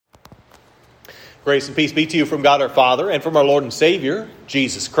Grace and peace be to you from God our Father and from our Lord and Savior,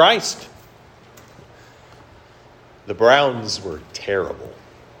 Jesus Christ. The Browns were terrible.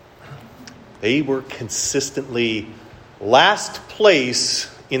 They were consistently last place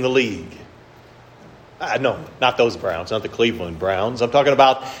in the league. No, not those Browns, not the Cleveland Browns. I'm talking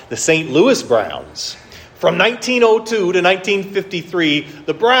about the St. Louis Browns. From 1902 to 1953,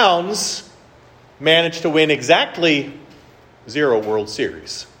 the Browns managed to win exactly 0 World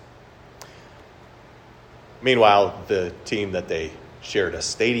Series. Meanwhile, the team that they shared a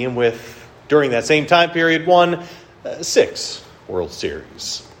stadium with during that same time period won 6 World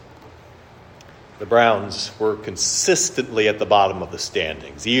Series. The Browns were consistently at the bottom of the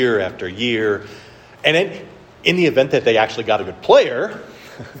standings year after year. And in the event that they actually got a good player,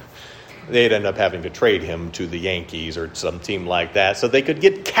 they'd end up having to trade him to the Yankees or some team like that so they could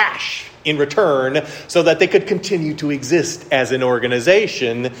get cash in return so that they could continue to exist as an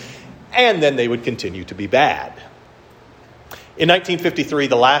organization, and then they would continue to be bad. In 1953,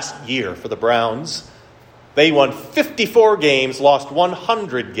 the last year for the Browns, they won 54 games, lost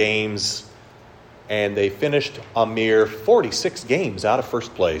 100 games, and they finished a mere 46 games out of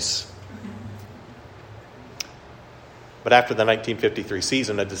first place. But after the 1953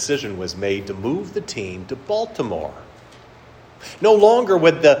 season, a decision was made to move the team to Baltimore. No longer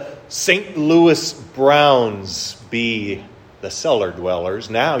would the St. Louis Browns be the cellar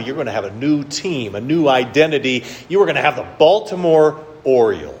dwellers. Now you're going to have a new team, a new identity. You are going to have the Baltimore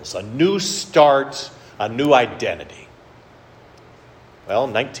Orioles, a new start, a new identity. Well,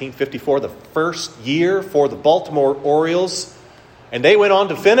 1954, the first year for the Baltimore Orioles, and they went on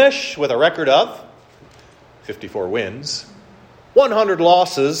to finish with a record of 54 wins, 100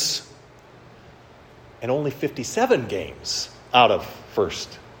 losses, and only 57 games out of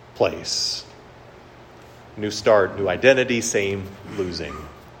first place. New start, new identity, same losing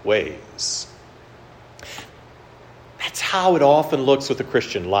ways. That's how it often looks with the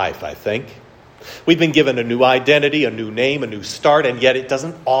Christian life, I think. We've been given a new identity, a new name, a new start, and yet it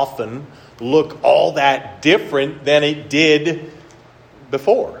doesn't often look all that different than it did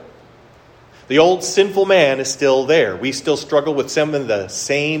before. The old sinful man is still there. We still struggle with some of the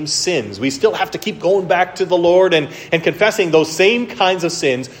same sins. We still have to keep going back to the Lord and confessing those same kinds of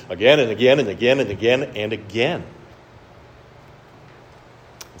sins again and again and again and again and again.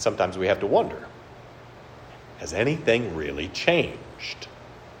 And sometimes we have to wonder, has anything really changed?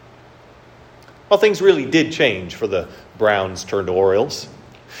 Well, things really did change for the Browns turned Orioles.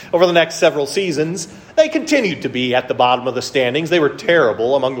 Over the next several seasons, they continued to be at the bottom of the standings. They were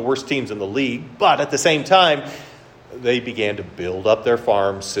terrible, among the worst teams in the league. But at the same time, they began to build up their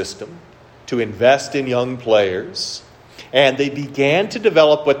farm system, to invest in young players, and they began to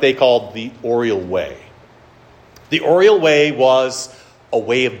develop what they called the Oriole Way. The Oriole Way was a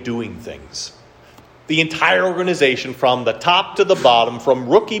way of doing things. The entire organization, from the top to the bottom, from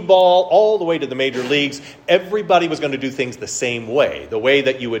rookie ball all the way to the major leagues, everybody was going to do things the same way. The way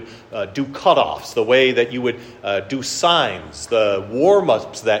that you would do cutoffs, the way that you would do signs, the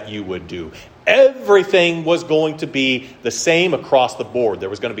warm-ups that you would do. Everything was going to be the same across the board. There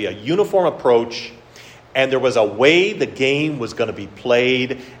was going to be a uniform approach, and there was a way the game was going to be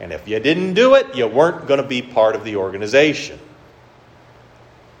played. And if you didn't do it, you weren't going to be part of the organization.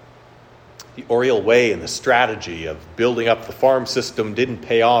 The Oriole Way and the strategy of building up the farm system didn't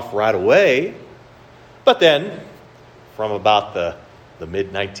pay off right away. But then, from about the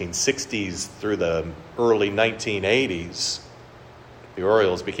mid-1960s through the early 1980s, the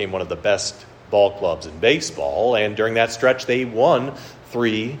Orioles became one of the best ball clubs in baseball. And during that stretch, they won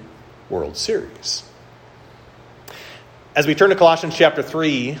 3 World Series. As we turn to Colossians chapter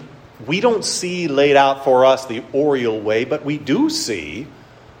 3, we don't see laid out for us the Oriole Way, but we do see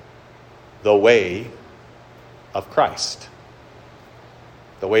the way of Christ.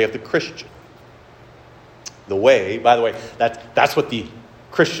 The way of the Christian. The way, by the way, that's what the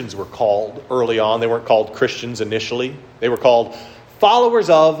Christians were called early on. They weren't called Christians initially. They were called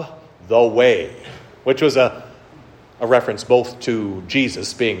followers of the way, which was a reference both to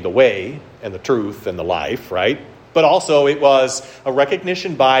Jesus being the way and the truth and the life, right? But also it was a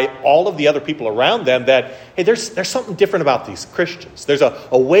recognition by all of the other people around them that, hey, there's something different about these Christians. There's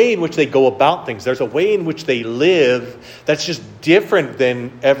a way in which they go about things. There's a way in which they live that's just different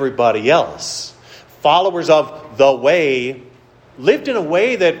than everybody else. Followers of the way lived in a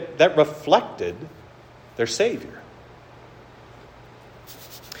way that reflected their Savior.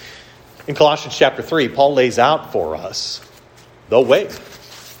 In Colossians chapter 3, Paul lays out for us the way.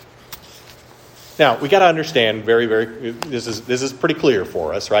 Now, we got to understand this is pretty clear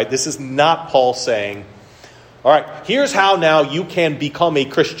for us, right? This is not Paul saying, all right, here's how now you can become a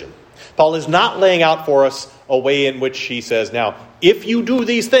Christian. Paul is not laying out for us a way in which he says, now, if you do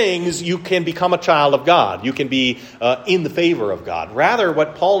these things, you can become a child of God. You can be in the favor of God. Rather,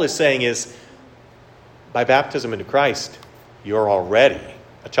 what Paul is saying is, by baptism into Christ, you're already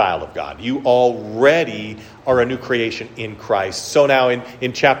a child of God. You already are a new creation in Christ. So now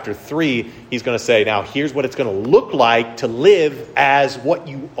in chapter 3, he's going to say, now here's what it's going to look like to live as what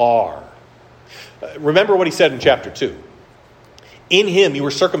you are. Remember what he said in chapter 2. In him you were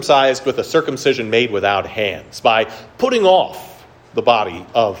circumcised with a circumcision made without hands, by putting off the body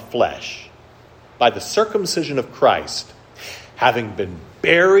of flesh, by the circumcision of Christ, having been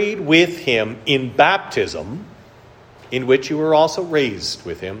buried with him in baptism, in which you were also raised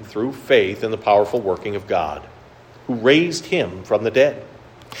with him through faith in the powerful working of God, who raised him from the dead.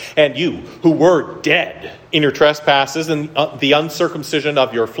 And you, who were dead in your trespasses and the uncircumcision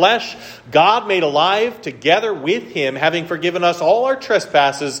of your flesh, God made alive together with him, having forgiven us all our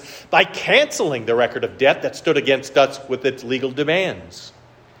trespasses by canceling the record of debt that stood against us with its legal demands.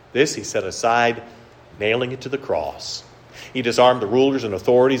 This he set aside, nailing it to the cross. He disarmed the rulers and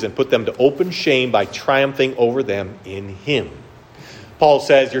authorities and put them to open shame by triumphing over them in him. Paul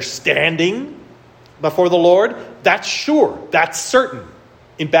says, you're standing before the Lord. That's sure. That's certain.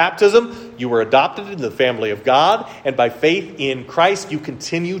 In baptism, you were adopted into the family of God, and by faith in Christ, you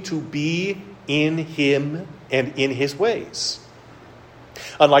continue to be in him and in his ways.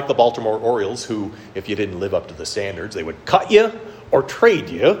 Unlike the Baltimore Orioles, who, if you didn't live up to the standards, they would cut you or trade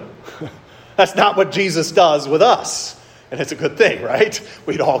you. That's not what Jesus does with us. And it's a good thing, right?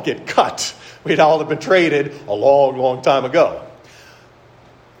 We'd all get cut. We'd all have been traded a long, long time ago.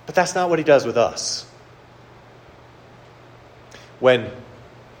 But that's not what he does with us. When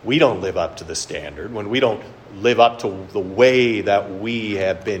we don't live up to the standard, when we don't live up to the way that we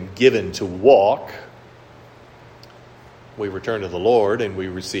have been given to walk, we return to the Lord and we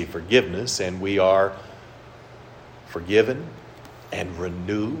receive forgiveness, and we are forgiven and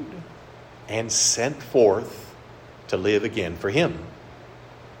renewed and sent forth to live again for him.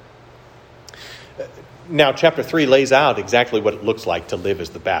 Now, chapter 3 lays out exactly what it looks like to live as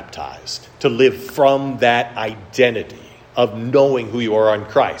the baptized, to live from that identity of knowing who you are in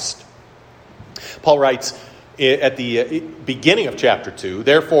Christ. Paul writes at the beginning of chapter 2,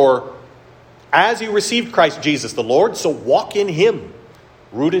 therefore, as you received Christ Jesus the Lord, so walk in him,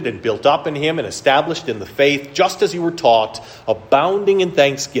 rooted and built up in him and established in the faith, just as you were taught, abounding in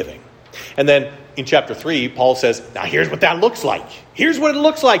thanksgiving. And then in chapter 3, Paul says, now here's what that looks like. Here's what it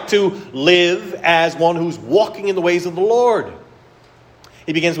looks like to live as one who's walking in the ways of the Lord.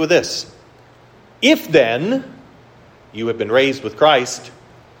 He begins with this. If then you have been raised with Christ,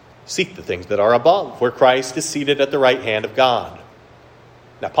 seek the things that are above, where Christ is seated at the right hand of God.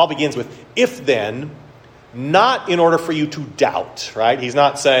 Now, Paul begins with if then, not in order for you to doubt, right? He's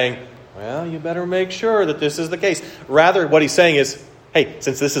not saying, well, you better make sure that this is the case. Rather, what he's saying is, hey,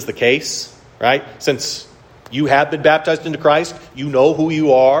 since this is the case, right? Since you have been baptized into Christ, you know who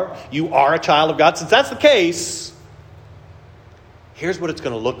you are a child of God. Since that's the case, here's what it's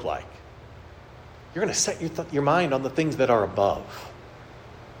going to look like. You're going to set your mind on the things that are above.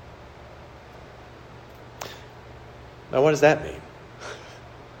 Now, what does that mean?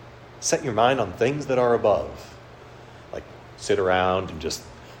 Set your mind on things that are above. Like sit around and just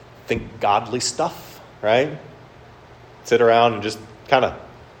think godly stuff, right? Sit around and just kind of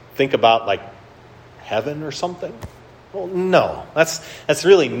think about like heaven or something. Well, no, that's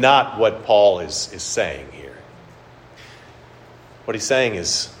really not what Paul is saying here. What he's saying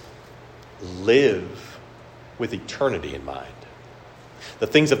is live with eternity in mind. The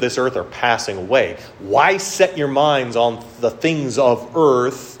things of this earth are passing away. Why set your minds on the things of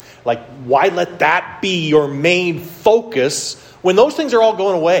earth? Like, why let that be your main focus when those things are all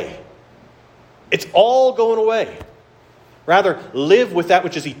going away? It's all going away. Rather, live with that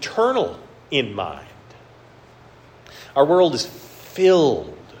which is eternal in mind. Our world is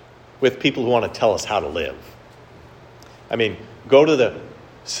filled with people who want to tell us how to live. I mean, go to the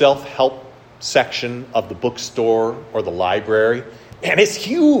self-help section of the bookstore or the library, and it's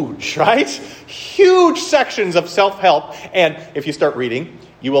huge, right? Huge sections of self-help. And if you start reading,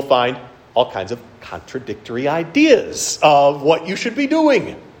 you will find all kinds of contradictory ideas of what you should be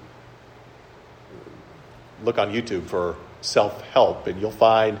doing. Look on YouTube for self-help, and you'll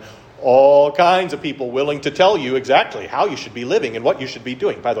find all kinds of people willing to tell you exactly how you should be living and what you should be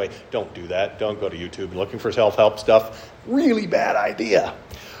doing. By the way, don't do that. Don't go to YouTube looking for self-help stuff. Really bad idea.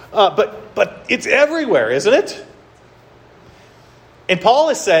 But it's everywhere, isn't it? And Paul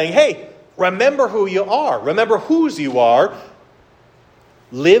is saying, hey, remember who you are. Remember whose you are.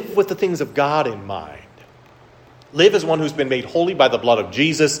 Live with the things of God in mind. Live as one who's been made holy by the blood of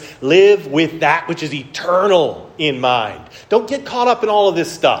Jesus. Live with that which is eternal in mind. Don't get caught up in all of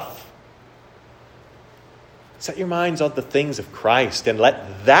this stuff. Set your minds on the things of Christ and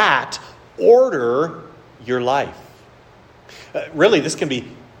let that order your life. Really, this can be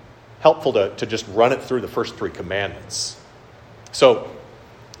helpful to just run it through the first 3 commandments. So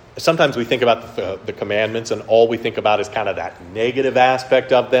sometimes we think about the commandments and all we think about is kind of that negative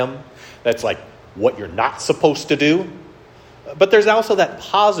aspect of them. That's like what you're not supposed to do. But there's also that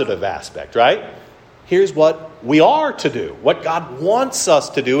positive aspect, right? Here's what we are to do, what God wants us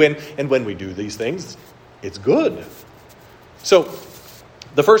to do. And when we do these things, it's good. So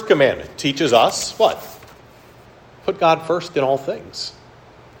the first commandment teaches us what? Put God first in all things.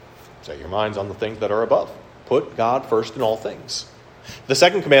 Set your minds on the things that are above. Put God first in all things. The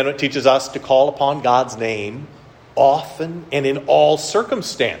second commandment teaches us to call upon God's name often and in all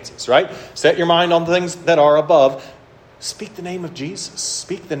circumstances, right? Set your mind on the things that are above. Speak the name of Jesus.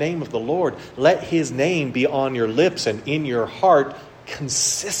 Speak the name of the Lord. Let his name be on your lips and in your heart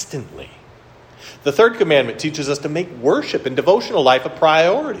consistently. The third commandment teaches us to make worship and devotional life a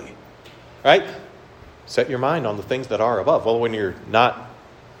priority, right? Set your mind on the things that are above. Well, when you're not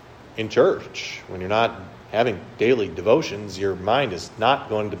in church, when you're not having daily devotions, your mind is not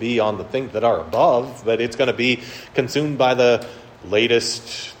going to be on the things that are above, but it's going to be consumed by the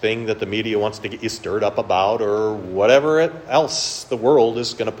latest thing that the media wants to get you stirred up about or whatever else the world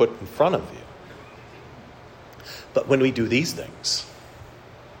is going to put in front of you. But when we do these things,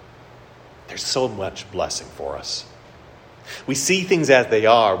 there's so much blessing for us. We see things as they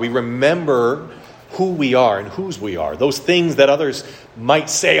are. We remember who we are and whose we are. Those things that others might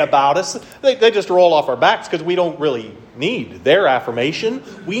say about us, they just roll off our backs because we don't really need their affirmation.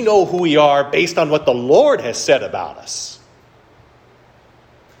 We know who we are based on what the Lord has said about us.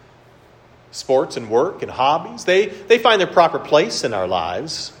 Sports and work and hobbies, they find their proper place in our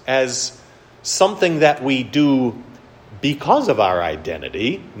lives as something that we do because of our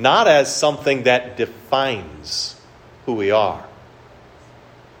identity, not as something that defines who we are.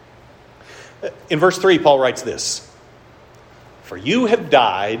 In verse 3, Paul writes this: "For you have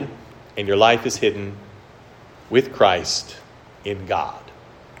died, and your life is hidden with Christ in God."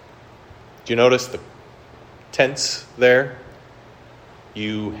 Do you notice the tense there?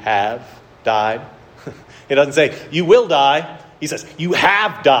 You have died. It doesn't say, you will die. He says, you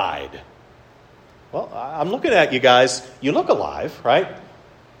have died. Well, I'm looking at you guys. You look alive, right?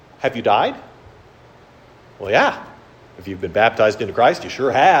 Have you died? Well, yeah. If you've been baptized into Christ, you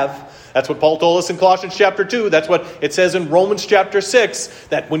sure have. That's what Paul told us in Colossians chapter 2. That's what it says in Romans chapter 6,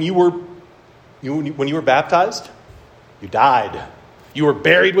 that when you were baptized, you died. You were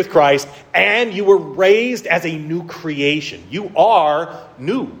buried with Christ, and you were raised as a new creation. You are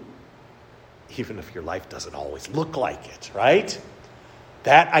new, even if your life doesn't always look like it, right?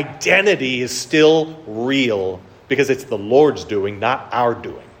 That identity is still real because it's the Lord's doing, not our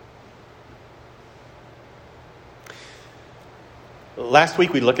doing. Last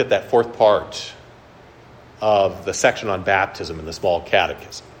week we looked at that fourth part of the section on baptism in the small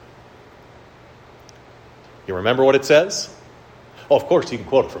catechism. You remember what it says? Oh, of course, you can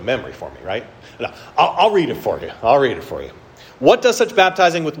quote it from memory for me, right? No, I'll read it for you. What does such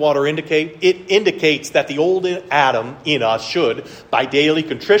baptizing with water indicate? It indicates that the old Adam in us should, by daily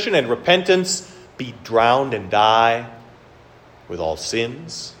contrition and repentance, be drowned and die with all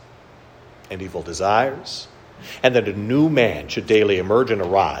sins and evil desires, and that a new man should daily emerge and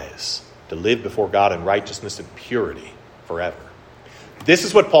arise to live before God in righteousness and purity forever. This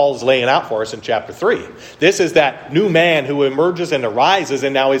is what Paul is laying out for us in chapter 3. This is that new man who emerges and arises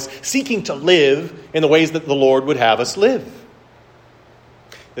and now is seeking to live in the ways that the Lord would have us live.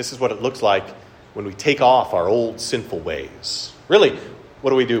 This is what it looks like when we take off our old sinful ways. Really, what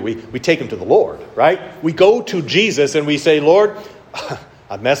do? We take them to the Lord, right? We go to Jesus and we say, Lord,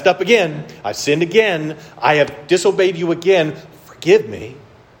 I've messed up again. I've sinned again. I have disobeyed you again. Forgive me.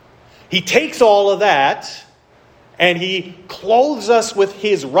 He takes all of that and he clothes us with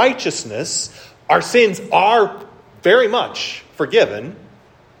his righteousness. Our sins are very much forgiven.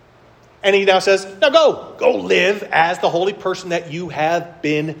 And he now says, now go live as the holy person that you have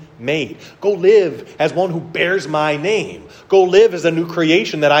been made. Go live as one who bears my name. Go live as a new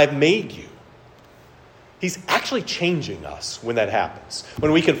creation that I've made you. He's actually changing us when that happens.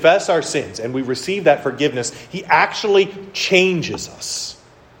 When we confess our sins and we receive that forgiveness, he actually changes us.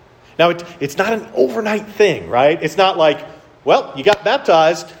 Now, it's not an overnight thing, right? It's not like, well, you got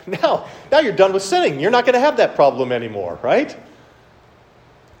baptized. Now you're done with sinning. You're not going to have that problem anymore, right?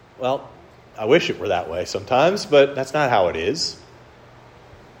 Well, I wish it were that way sometimes, but that's not how it is.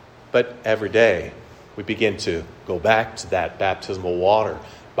 But every day, we begin to go back to that baptismal water.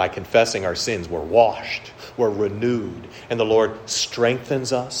 By confessing our sins, we're washed, we're renewed, and the Lord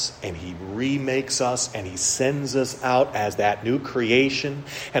strengthens us, and He remakes us, and He sends us out as that new creation.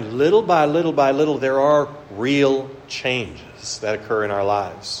 And little by little, there are real changes that occur in our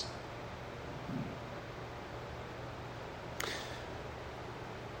lives.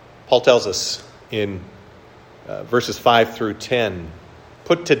 Paul tells us in verses 5 through 10,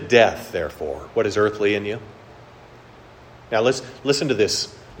 "Put to death, therefore, what is earthly in you." Now let's listen to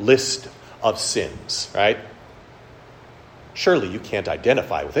this list of sins, right? Surely you can't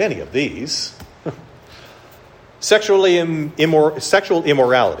identify with any of these. Sexual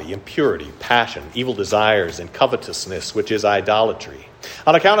immorality, impurity, passion, evil desires, and covetousness, which is idolatry.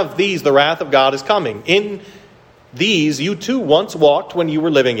 On account of these, the wrath of God is coming. In these you too once walked when you were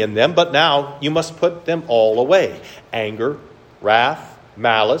living in them, but now you must put them all away. Anger, wrath,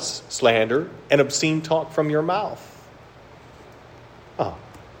 malice, slander, and obscene talk from your mouth. Oh,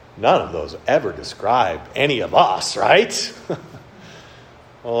 none of those ever describe any of us, right?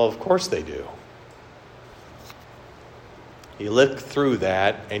 Well, of course they do. You look through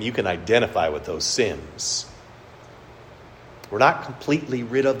that and you can identify with those sins. We're not completely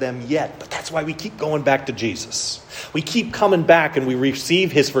rid of them yet, but that's why we keep going back to Jesus. We keep coming back and we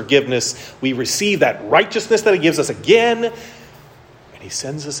receive His forgiveness. We receive that righteousness that He gives us again. And He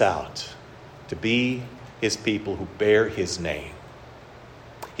sends us out to be His people who bear His name.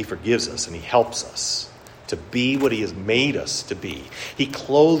 He forgives us and He helps us to be what He has made us to be. He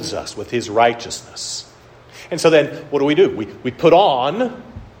clothes us with His righteousness. And so then what do? We put on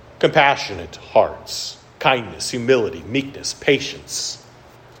compassionate hearts, kindness, humility, meekness, patience.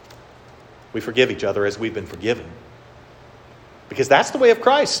 We forgive each other as we've been forgiven. Because that's the way of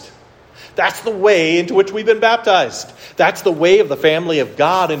Christ. That's the way into which we've been baptized. That's the way of the family of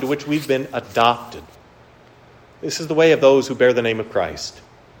God into which we've been adopted. This is the way of those who bear the name of Christ.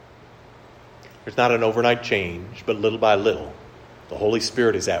 There's not an overnight change, but little by little, the Holy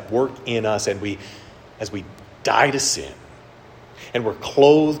Spirit is at work in us, and as we die to sin, and we're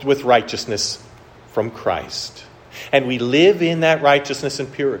clothed with righteousness from Christ, and we live in that righteousness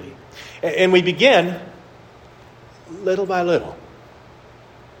and purity, and we begin, little by little,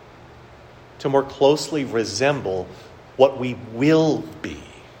 to more closely resemble what we will be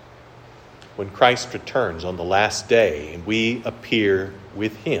when Christ returns on the last day, and we appear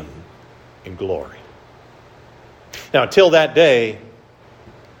with Him in glory. Now, until that day,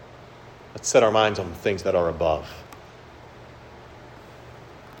 let's set our minds on the things that are above,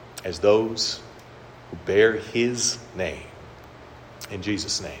 as those who bear His name. In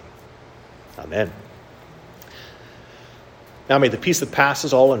Jesus' name, amen. Now may the peace that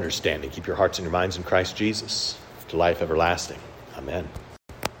passes all understanding keep your hearts and your minds in Christ Jesus to life everlasting. Amen.